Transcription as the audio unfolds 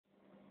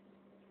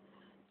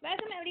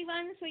Welcome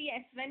everyone. So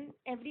yes, when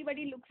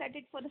everybody looks at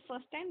it for the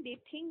first time, they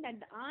think that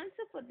the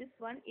answer for this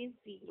one is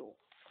 0.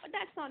 But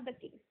that's not the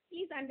case.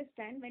 Please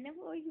understand,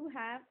 whenever you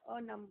have a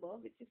number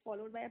which is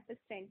followed by a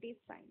percentage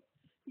sign,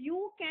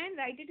 you can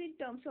write it in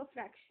terms of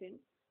fraction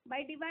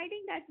by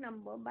dividing that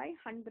number by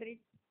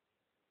 100.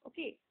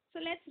 Okay,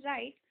 so let's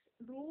write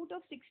root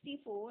of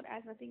 64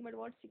 as nothing but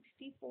what,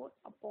 64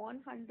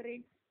 upon 100,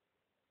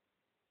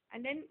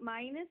 and then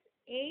minus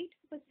 8%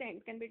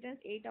 can be written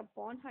as 8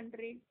 upon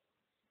 100.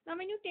 Now,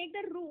 when you take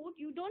the root,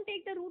 you don't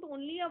take the root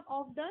only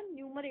of the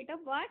numerator,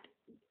 but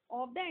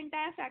of the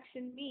entire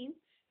fraction. Means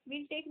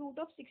we'll take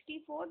root of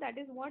 64, that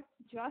is what,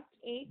 just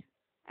 8,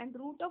 and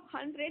root of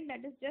 100,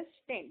 that is just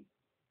 10.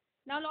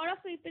 Now, a lot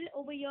of people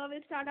over here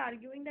will start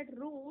arguing that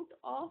root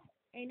of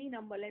any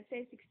number, let's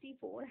say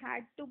 64,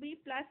 had to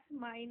be plus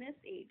minus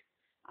 8.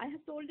 I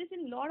have told this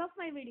in a lot of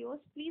my videos.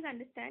 Please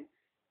understand,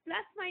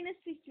 plus minus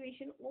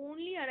situation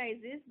only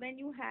arises when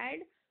you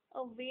had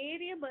a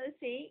variable,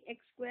 say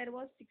x square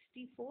was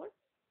 64,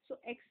 so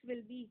x will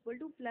be equal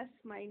to plus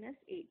minus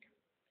 8.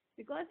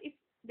 Because if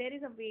there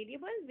is a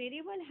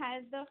variable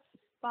has the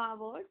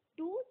power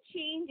to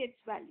change its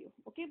value.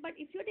 Okay, but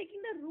if you're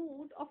taking the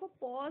root of a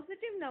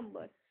positive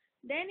number,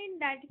 then in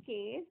that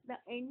case the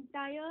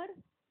entire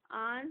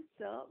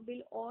answer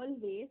will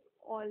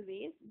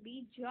always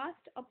be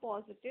just a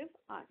positive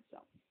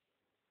answer.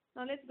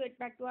 Now let's get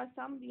back to our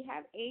sum. We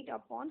have 8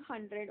 upon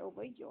 100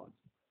 over here.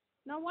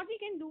 Now what we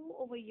can do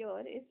over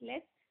here is,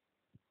 let's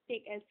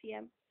take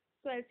LCM.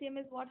 So LCM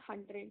is what,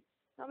 100.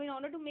 Now in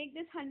order to make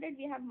this 100,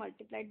 we have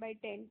multiplied by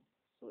 10.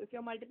 So if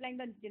you're multiplying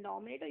the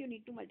denominator, you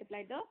need to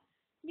multiply the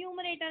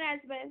numerator as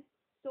well.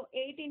 So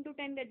 8 into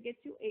 10, that gets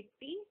you 80,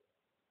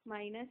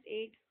 minus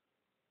 8,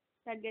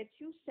 that gets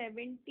you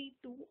 72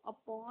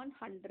 upon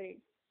 100.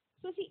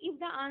 So see, if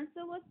the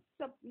answer was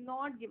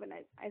not given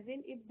as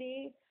in if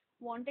they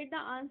wanted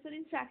the answer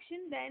in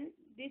fraction, then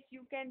this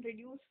you can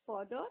reduce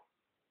further.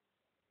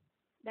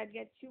 That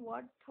gets you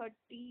what, 36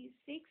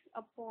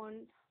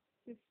 upon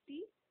 50,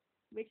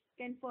 which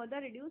can further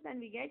reduce, and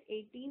we get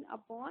 18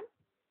 upon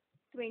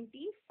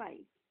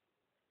 25.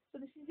 So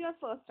this is your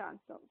first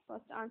answer.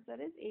 First answer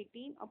is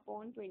 18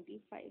 upon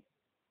 25.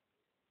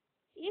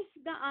 If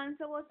the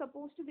answer was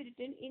supposed to be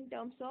written in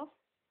terms of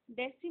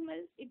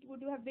decimals, it would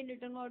have been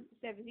written on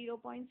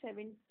 0.72.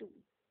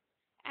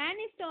 And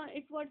if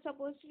it was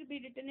supposed to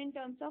be written in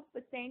terms of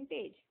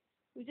percentage,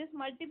 you just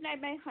multiply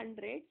by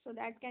 100, so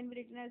that can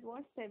be written as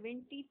what,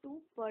 72%.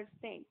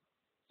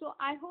 So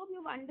I hope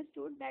you've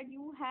understood that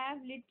you have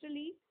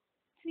literally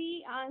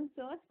 3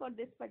 answers for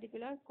this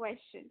particular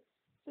question.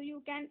 So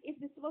you can, if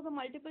this was a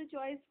multiple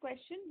choice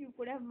question, you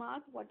could have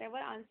marked whatever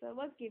answer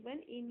was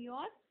given in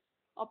your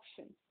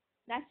option.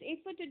 That's it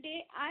for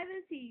today. I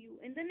will see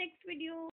you in the next video.